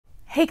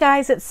Hey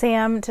guys, it's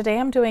Sam. Today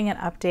I'm doing an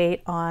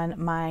update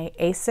on my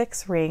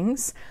A6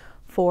 rings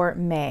for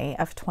May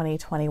of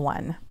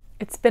 2021.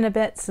 It's been a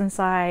bit since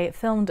I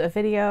filmed a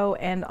video,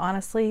 and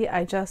honestly,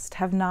 I just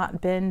have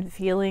not been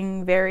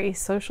feeling very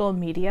social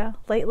media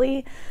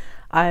lately.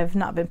 I've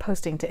not been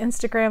posting to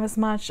Instagram as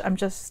much.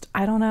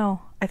 I don't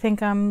know. I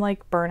think I'm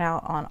like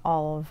burnout on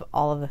all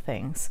of the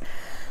things.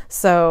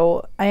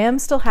 So I am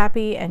still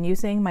happy and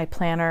using my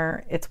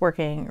planner. It's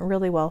working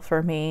really well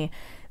for me.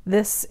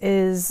 This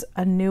is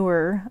a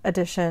newer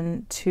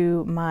addition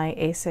to my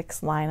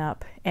A6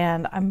 lineup,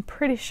 and I'm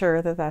pretty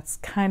sure that that's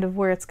kind of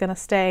where it's going to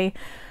stay.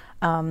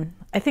 I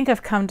think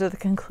I've come to the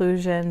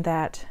conclusion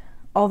that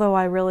although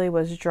I really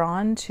was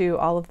drawn to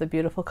all of the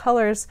beautiful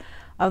colors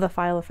of the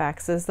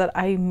Filofaxes, that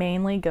I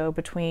mainly go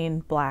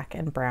between black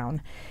and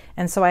brown.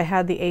 And so I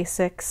had the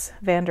A6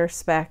 Van der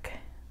Spek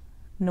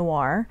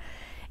Noir,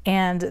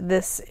 and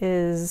this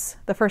is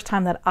the first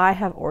time that I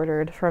have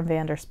ordered from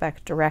Van der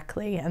Spek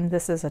directly, and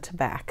this is a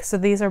Tabac. So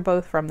these are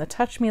both from the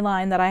Touch Me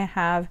line that I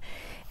have,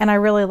 and I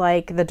really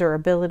like the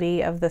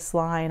durability of this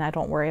line. I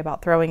don't worry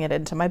about throwing it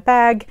into my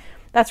bag.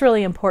 That's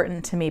really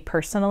important to me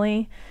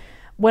personally.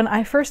 When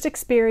I first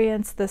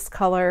experienced this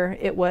color,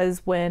 it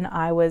was when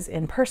I was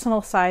in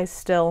personal size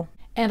still,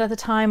 and at the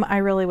time I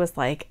really was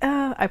like,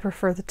 I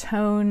prefer the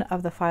tone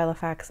of the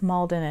Filofax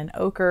Malden and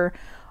Ochre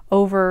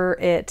over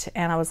it,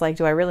 and I was like,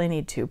 do I really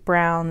need two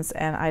browns?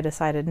 And I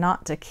decided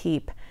not to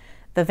keep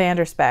the Van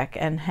der Spek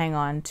and hang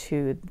on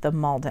to the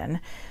Malden.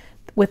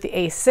 With the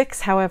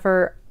A6,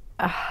 however,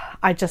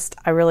 I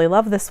really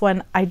love this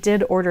one. I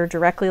did order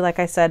directly, like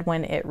I said,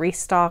 when it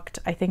restocked.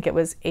 I think it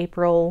was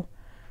April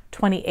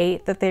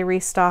 28th that they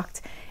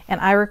restocked,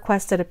 and I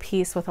requested a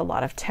piece with a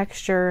lot of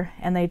texture,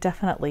 and they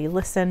definitely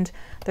listened.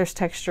 There's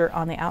texture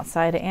on the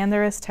outside and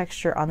there is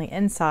texture on the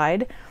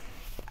inside.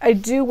 I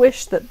do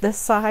wish that this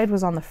side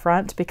was on the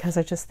front because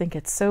I just think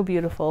it's so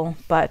beautiful,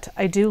 but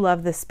I do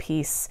love this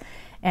piece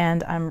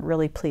and I'm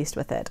really pleased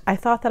with it. I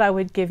thought that I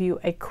would give you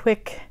a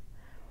quick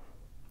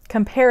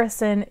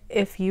comparison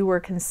if you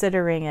were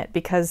considering it,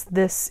 because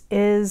it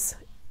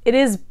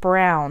is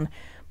brown,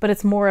 but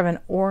it's more of an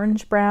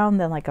orange brown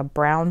than like a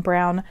brown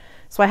brown.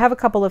 So I have a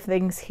couple of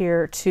things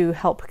here to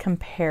help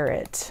compare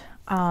it.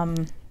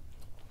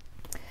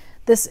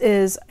 This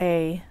is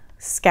a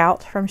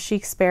Scout from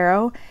Chic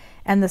Sparrow,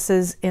 and this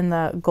is in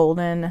the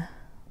golden,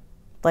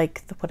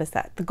 what is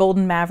that? The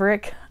Golden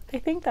Maverick. I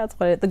think that's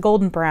the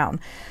golden brown.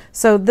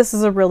 So this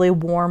is a really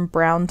warm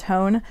brown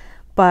tone,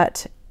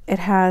 but it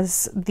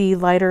has the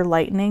lighter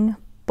lightning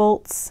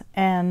bolts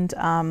and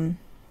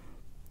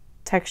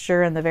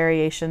texture and the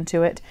variation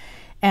to it.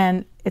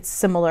 And it's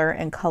similar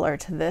in color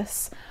to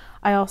this.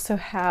 I also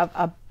have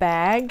a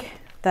bag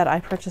that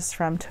I purchased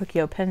from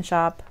Tokyo Pen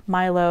Shop,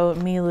 Milo,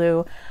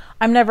 Milu.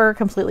 I'm never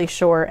completely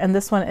sure. And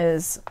this one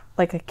is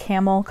like a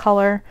camel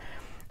color,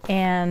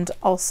 and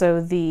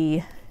also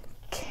the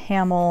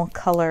camel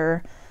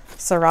color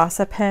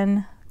Sarasa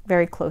pen,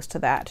 very close to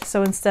that.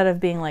 So instead of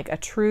being like a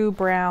true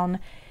brown,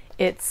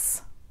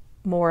 it's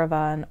more of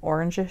an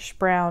orangish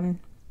brown.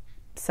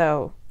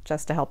 So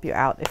just to help you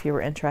out if you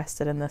were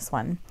interested in this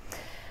one.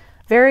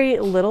 Very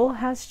little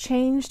has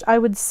changed, I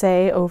would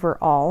say,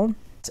 overall.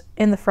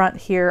 In the front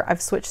here,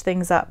 I've switched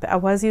things up. I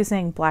was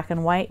using black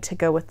and white to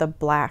go with the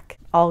black.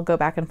 I'll go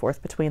back and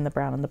forth between the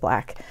brown and the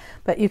black,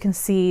 but you can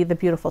see the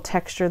beautiful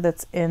texture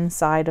that's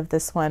inside of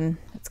this one.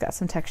 It's got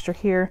some texture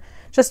here.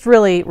 Just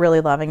really, really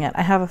loving it.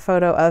 I have a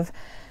photo of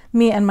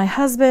me and my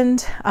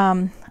husband.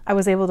 I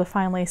was able to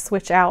finally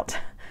switch out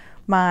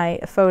my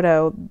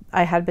photo.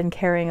 I had been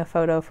carrying a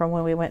photo from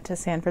when we went to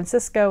San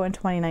Francisco in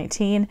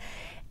 2019.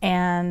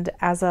 And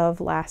as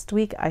of last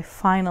week, I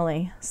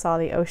finally saw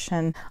the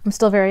ocean. I'm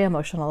still very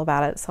emotional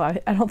about it, so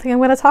I don't think I'm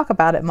going to talk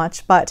about it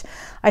much, but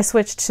I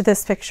switched to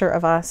this picture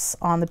of us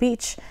on the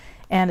beach,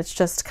 and it's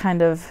just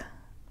kind of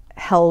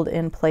held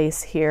in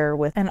place here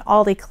with an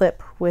Aldi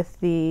clip with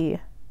the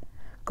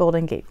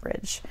Golden Gate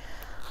Bridge.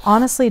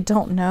 Honestly,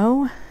 don't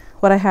know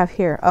what I have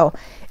here. Oh,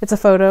 it's a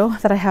photo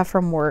that I have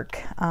from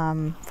work,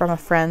 from a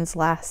friend's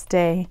last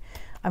day.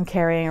 I'm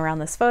carrying around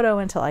this photo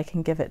until I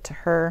can give it to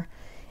her.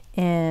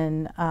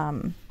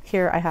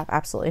 Here I have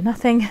absolutely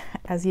nothing,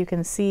 as you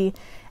can see,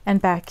 and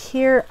back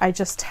here I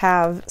just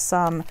have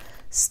some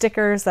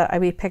stickers that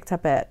we picked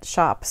up at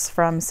shops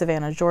from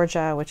Savannah,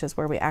 Georgia, which is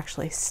where we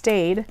actually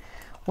stayed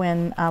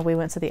when we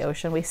went to the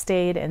ocean. We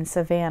stayed in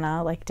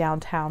Savannah, like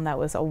downtown. That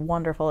was a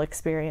wonderful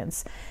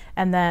experience.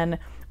 And then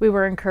we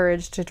were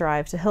encouraged to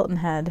drive to Hilton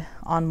Head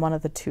on one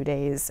of the 2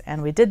 days,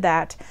 and we did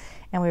that,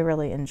 and we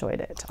really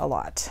enjoyed it a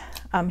lot.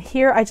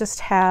 Here I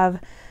just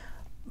have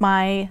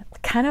my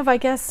kind of, I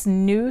guess,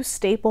 new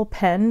staple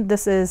pen.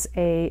 This is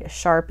a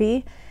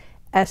Sharpie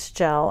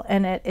S-Gel,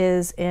 and it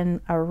is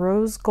in a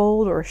rose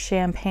gold or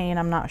champagne.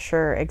 I'm not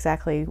sure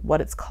exactly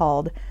what it's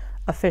called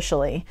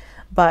officially,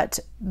 but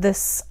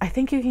this I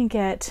think you can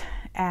get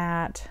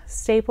at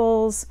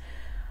Staples,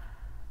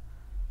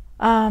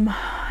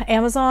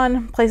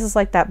 Amazon, places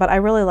like that. But I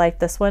really like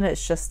this one.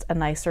 It's just a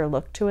nicer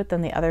look to it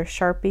than the other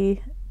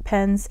Sharpie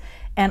pens,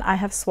 and I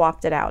have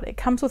swapped it out. It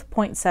comes with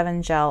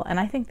 0.7 gel, and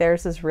I think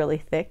theirs is really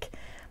thick,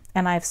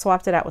 and I've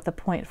swapped it out with the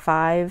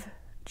 0.5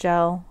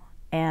 gel,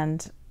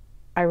 and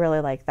I really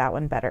like that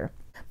one better.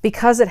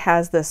 Because it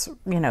has this,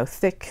 you know,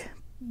 thick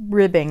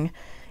ribbing,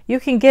 you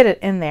can get it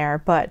in there,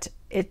 but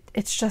it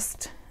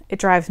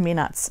drives me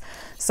nuts.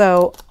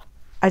 So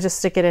I just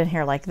stick it in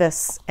here like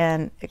this,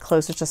 and it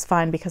closes just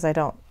fine because I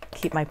don't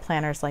keep my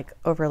planners like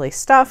overly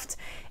stuffed,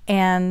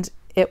 and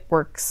it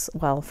works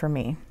well for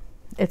me.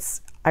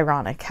 It's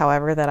ironic,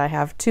 however, that I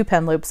have 2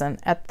 pen loops, and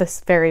at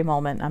this very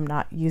moment I'm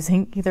not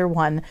using either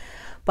one,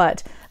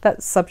 but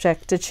that's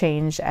subject to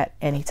change at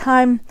any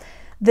time.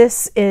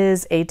 This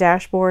is a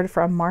dashboard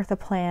from Martha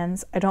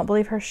Plans. I don't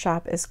believe her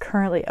shop is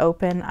currently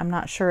open. I'm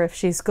not sure if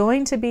she's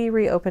going to be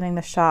reopening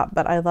the shop,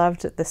 but I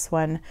loved this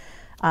one.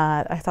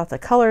 I thought the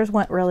colors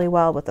went really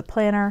well with the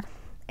planner,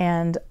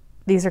 and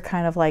these are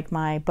kind of like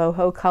my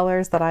boho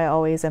colors that I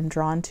always am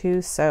drawn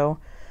to, so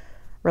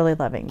really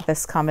loving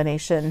this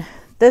combination.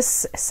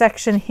 This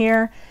section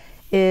here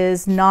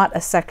is not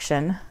a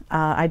section.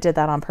 I did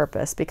that on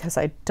purpose because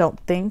I don't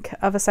think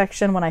of a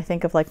section when I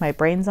think of like my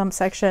brain dump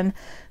section.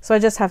 So I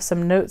just have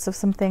some notes of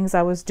some things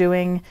I was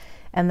doing,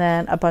 and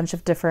then a bunch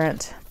of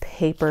different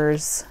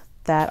papers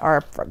that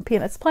are from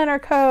Peanuts Planner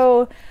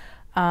Co.,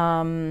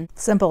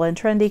 Simple and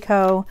Trendy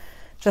Co.,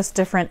 just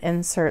different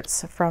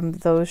inserts from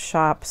those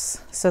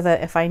shops so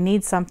that if I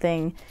need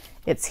something,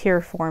 it's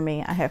here for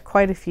me. I have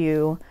quite a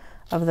few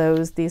of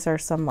those. These are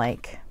some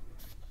like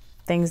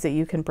things that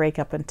you can break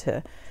up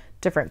into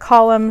different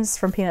columns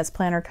from Peanuts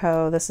Planner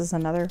Co. This is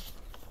another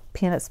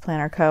Peanuts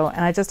Planner Co.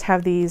 And I just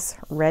have these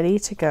ready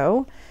to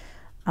go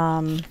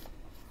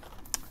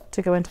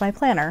into my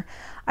planner.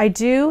 I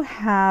do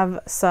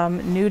have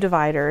some new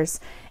dividers,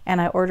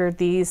 and I ordered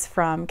these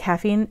from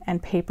Caffeine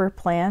and Paper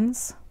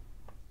Plans.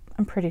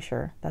 I'm pretty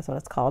sure that's what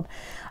it's called.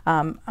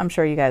 I'm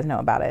sure you guys know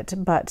about it,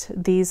 but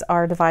these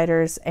are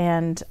dividers,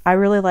 and I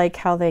really like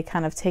how they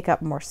kind of take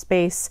up more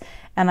space,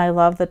 and I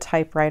love the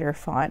typewriter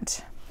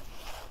font.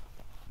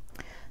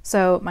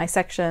 So my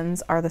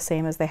sections are the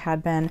same as they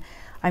had been.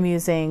 I'm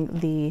using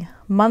the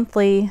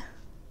monthly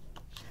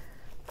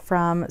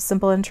from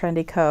Simple and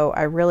Trendy Co.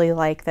 I really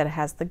like that it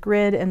has the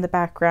grid in the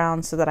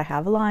background so that I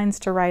have lines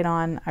to write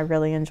on. I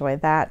really enjoy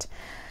that.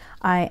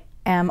 I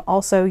am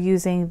also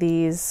using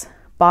these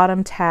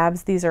bottom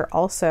tabs. These are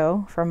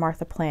also from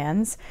Martha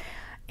Plans,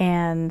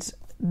 and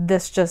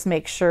this just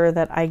makes sure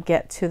that I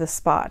get to the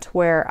spot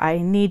where I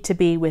need to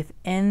be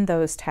within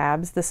those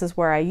tabs. This is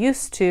where I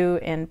used to,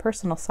 in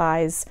personal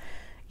size,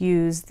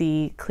 use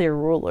the clear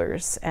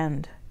rulers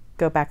and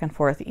go back and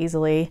forth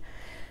easily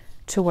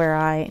to where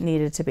I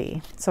needed to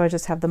be. So I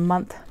just have the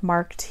month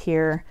marked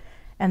here,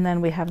 and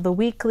then we have the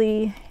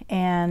weekly,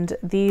 and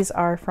these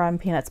are from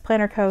Peanuts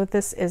Planner Co.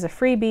 This is a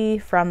freebie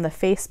from the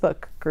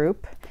Facebook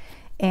group,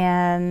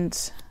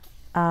 and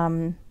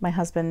my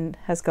husband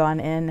has gone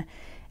in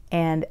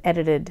and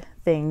edited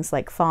things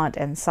like font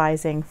and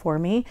sizing for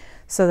me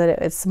so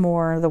that it's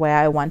more the way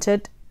I want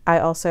it. I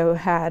also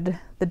had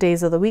the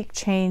days of the week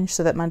change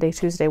so that Monday,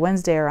 Tuesday,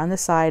 Wednesday are on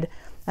this side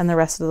and the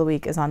rest of the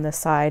week is on this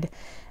side.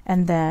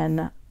 And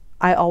then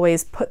I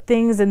always put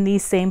things in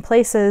these same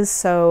places,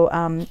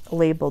 so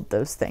labeled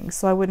those things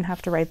so I wouldn't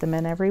have to write them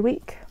in every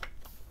week.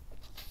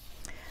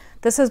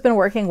 This has been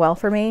working well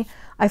for me.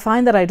 I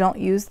find that I don't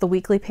use the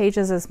weekly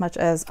pages as much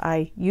as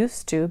I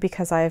used to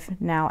because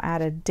I've now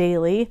added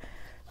daily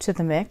to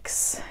the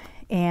mix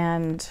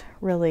and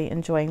really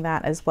enjoying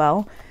that as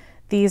well.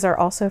 These are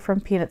also from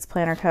Peanuts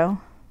Planner Co.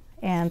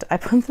 And I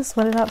put this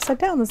one in upside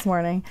down this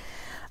morning.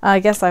 I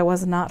guess I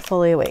was not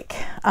fully awake.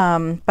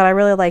 But I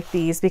really like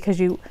these because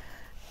you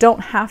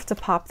don't have to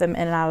pop them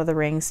in and out of the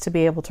rings to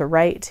be able to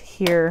write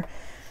here.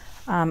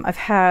 I've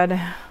had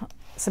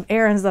some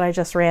errands that I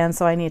just ran,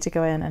 so I need to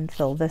go in and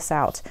fill this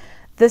out.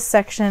 This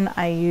section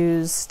I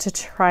use to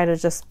try to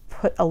just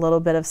put a little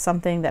bit of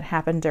something that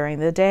happened during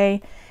the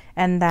day,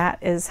 and that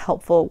is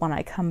helpful when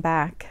I come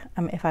back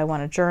if I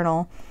want to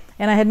journal.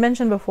 And I had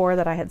mentioned before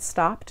that I had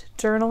stopped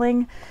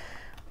journaling,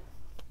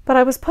 but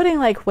I was putting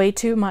like way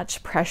too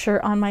much pressure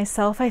on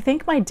myself. I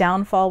think my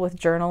downfall with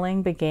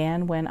journaling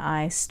began when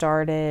I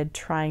started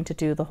trying to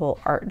do the whole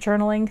art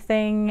journaling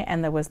thing,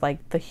 and there was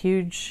like the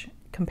huge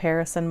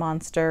comparison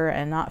monster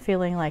and not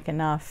feeling like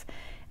enough,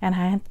 and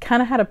I had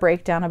kind of had a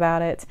breakdown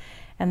about it.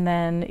 And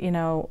then, you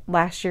know,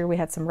 last year we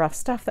had some rough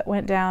stuff that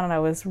went down and I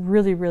was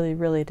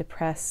really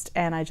depressed,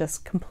 and I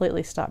just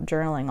completely stopped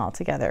journaling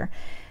altogether.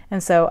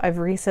 And so I've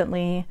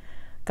recently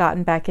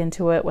gotten back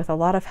into it with a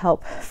lot of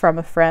help from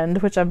a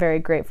friend, which I'm very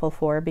grateful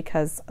for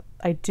because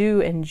I do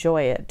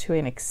enjoy it to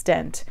an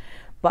extent,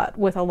 but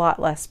with a lot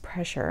less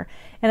pressure.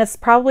 And it's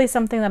probably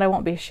something that I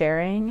won't be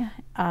sharing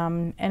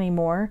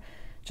anymore,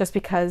 just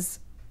because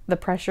the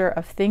pressure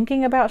of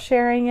thinking about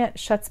sharing it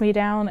shuts me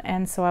down,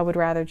 and so I would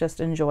rather just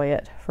enjoy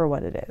it for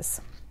what it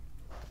is.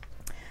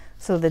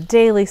 So the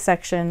daily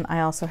section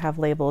I also have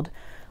labeled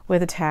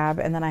with a tab,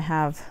 and then I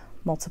have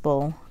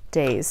multiple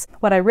days.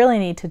 What I really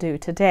need to do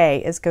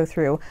today is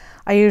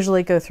I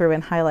usually go through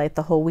and highlight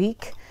the whole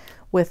week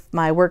with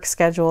my work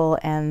schedule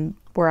and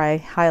where I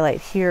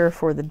highlight here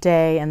for the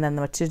day and then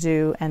the to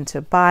do and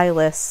to buy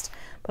list.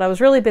 But I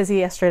was really busy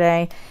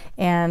yesterday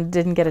and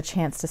didn't get a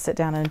chance to sit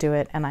down and do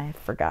it, and I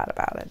forgot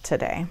about it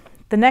today.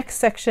 The next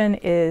section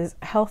is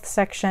health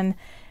section,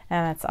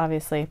 and that's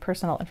obviously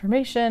personal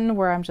information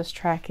where I'm just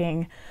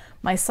tracking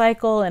my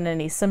cycle and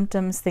any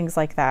symptoms, things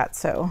like that.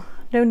 So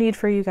no need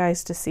for you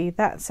guys to see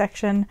that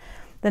section.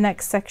 The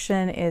next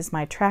section is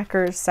my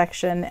trackers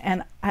section,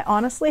 and I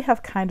honestly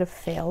have kind of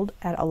failed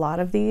at a lot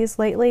of these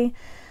lately.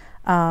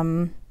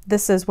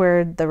 This is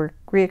where the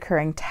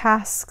reoccurring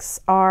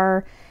tasks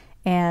are,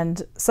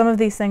 and some of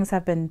these things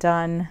have been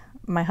done.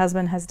 My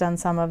husband has done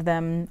some of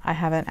them. I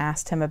haven't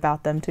asked him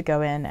about them to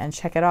go in and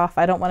check it off.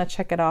 I don't want to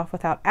check it off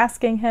without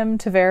asking him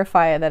to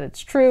verify that it's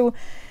true.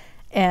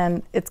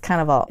 And it's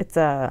kind of it's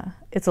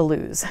a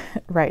lose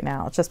right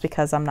now, just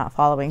because I'm not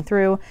following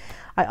through.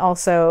 I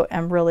also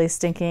am really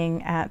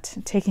stinking at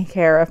taking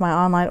care of my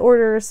online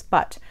orders,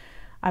 but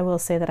I will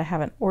say that I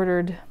haven't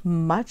ordered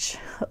much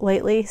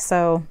lately.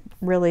 So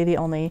really the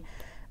only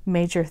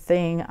major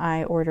thing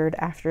I ordered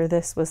after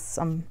this was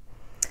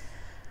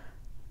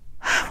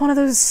one of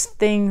those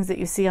things that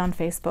you see on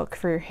Facebook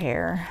for your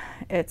hair.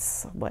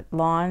 It's what,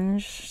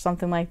 Lange,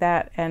 something like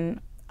that, and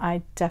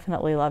I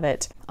definitely love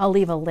it. I'll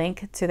leave a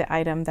link to the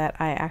item that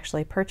I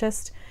actually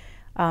purchased.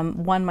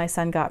 One my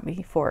son got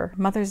me for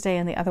Mother's Day,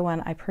 and the other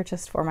one I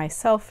purchased for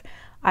myself.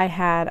 I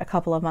had a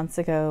couple of months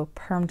ago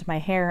permed my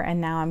hair, and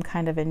now I'm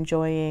kind of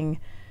enjoying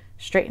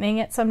straightening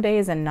it some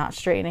days and not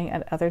straightening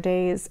it other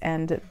days,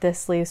 and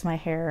this leaves my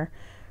hair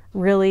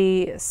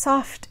really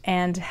soft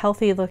and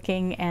healthy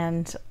looking,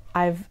 and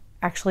I've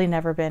actually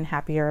never been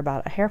happier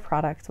about a hair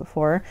product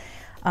before.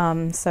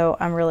 So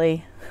I'm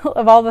really,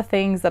 of all the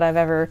things that I've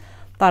ever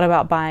thought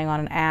about buying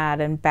on an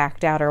ad and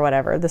backed out or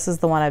whatever, this is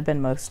the one I've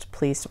been most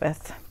pleased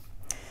with.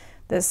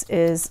 This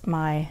is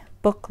my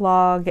book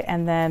log,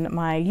 and then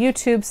my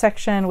YouTube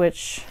section,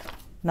 which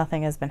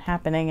nothing has been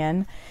happening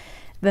in.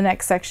 The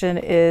next section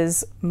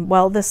is,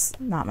 well, this,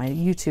 not my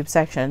YouTube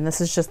section,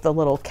 this is just the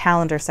little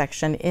calendar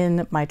section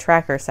in my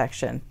tracker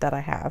section that I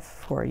have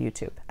for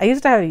YouTube. I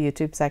used to have a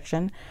YouTube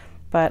section,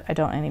 but I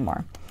don't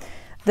anymore.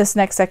 This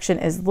next section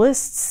is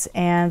lists,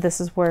 and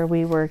this is where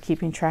we were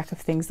keeping track of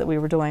things that we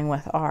were doing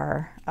with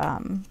our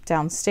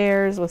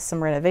downstairs, with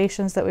some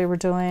renovations that we were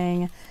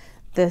doing.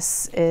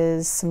 This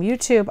is some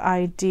YouTube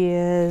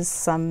ideas,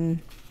 some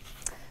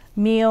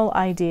meal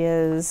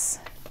ideas,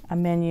 a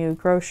menu,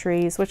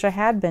 groceries, which I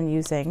had been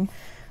using,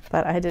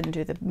 but I didn't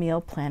do the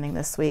meal planning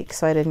this week,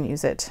 so I didn't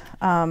use it.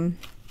 And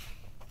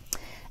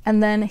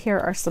then here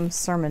are some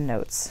sermon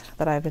notes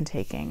that I've been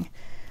taking.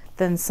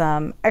 Then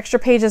some extra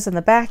pages in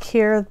the back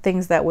here,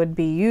 things that would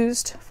be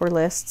used for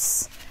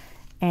lists,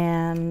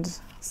 and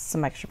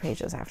some extra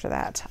pages after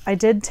that. I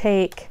did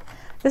take,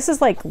 this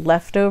is like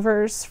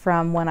leftovers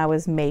from when I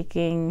was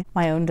making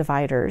my own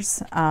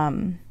dividers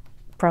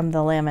from the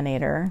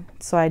laminator.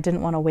 So I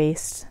didn't want to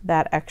waste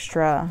that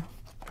extra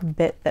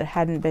bit that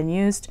hadn't been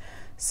used.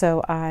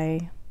 So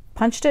I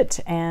punched it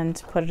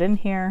and put it in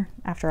here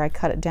after I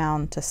cut it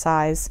down to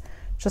size,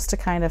 just to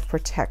kind of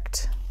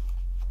protect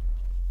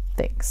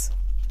things.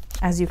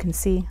 As you can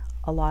see,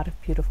 a lot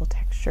of beautiful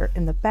texture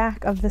in the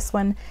back of this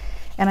one.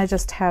 And I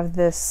just have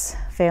this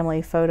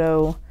family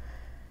photo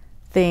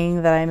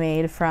thing that I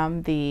made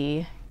from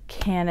the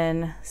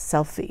Canon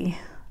selfie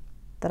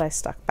that I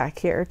stuck back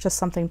here, just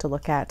something to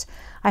look at.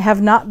 I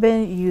have not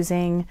been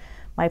using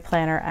my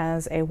planner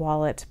as a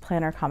wallet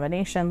planner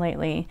combination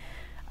lately.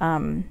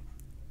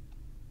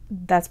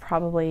 That's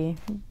probably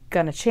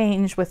gonna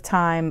change with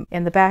time.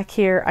 In the back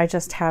here, I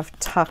just have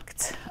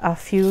tucked a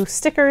few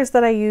stickers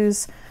that I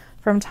use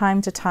from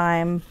time to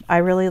time. I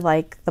really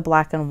like the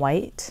black and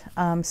white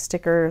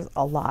stickers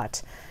a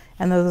lot,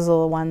 and those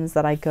are the ones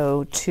that I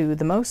go to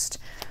the most.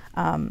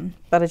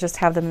 But I just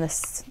have them in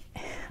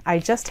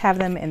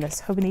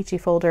this Hobonichi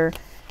folder.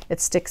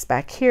 It sticks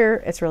back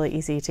here. It's really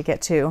easy to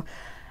get to.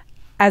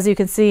 As you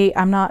can see,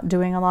 I'm not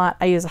doing a lot.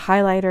 I use a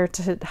highlighter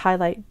to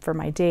highlight for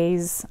my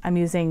days. I'm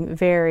using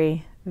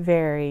very,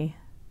 very,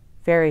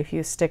 very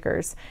few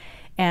stickers,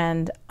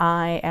 and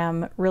I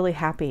am really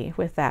happy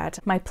with that.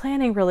 My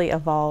planning really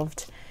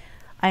evolved.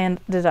 I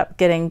ended up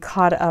getting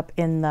caught up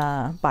in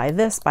the buy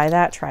this, buy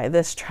that, try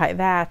this, try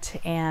that,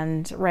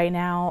 and right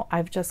now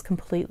I've just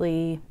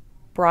completely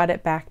brought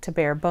it back to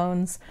bare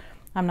bones.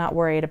 I'm not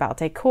worried about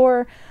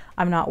decor.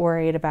 I'm not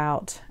worried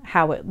about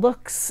how it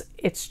looks.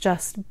 It's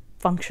just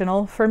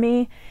functional for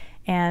me,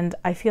 and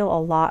I feel a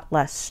lot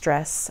less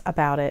stress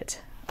about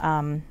it.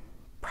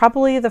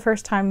 Probably the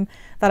first time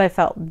that I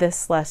felt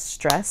this less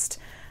stressed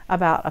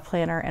about a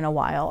planner in a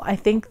while. I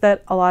think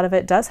that a lot of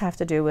it does have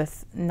to do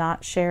with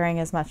not sharing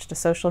as much to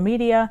social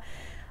media.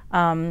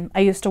 I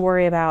used to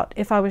worry about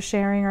if I was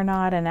sharing or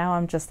not, and now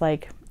I'm just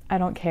like, I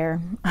don't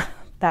care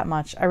that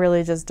much. I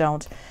really just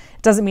don't.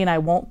 It doesn't mean I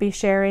won't be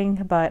sharing,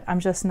 but I'm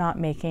just not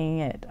making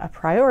it a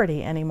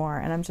priority anymore,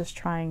 and I'm just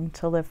trying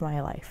to live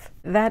my life.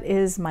 That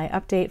is my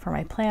update for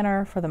my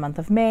planner for the month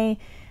of May.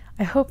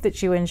 I hope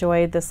that you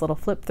enjoyed this little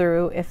flip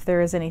through. If there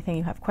is anything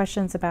you have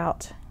questions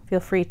about, feel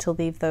free to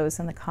leave those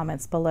in the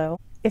comments below.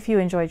 If you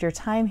enjoyed your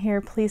time here,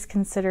 please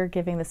consider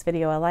giving this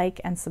video a like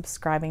and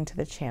subscribing to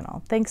the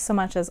channel. Thanks so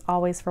much as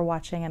always for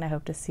watching, and I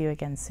hope to see you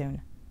again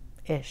soon.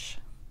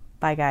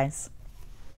 Bye guys.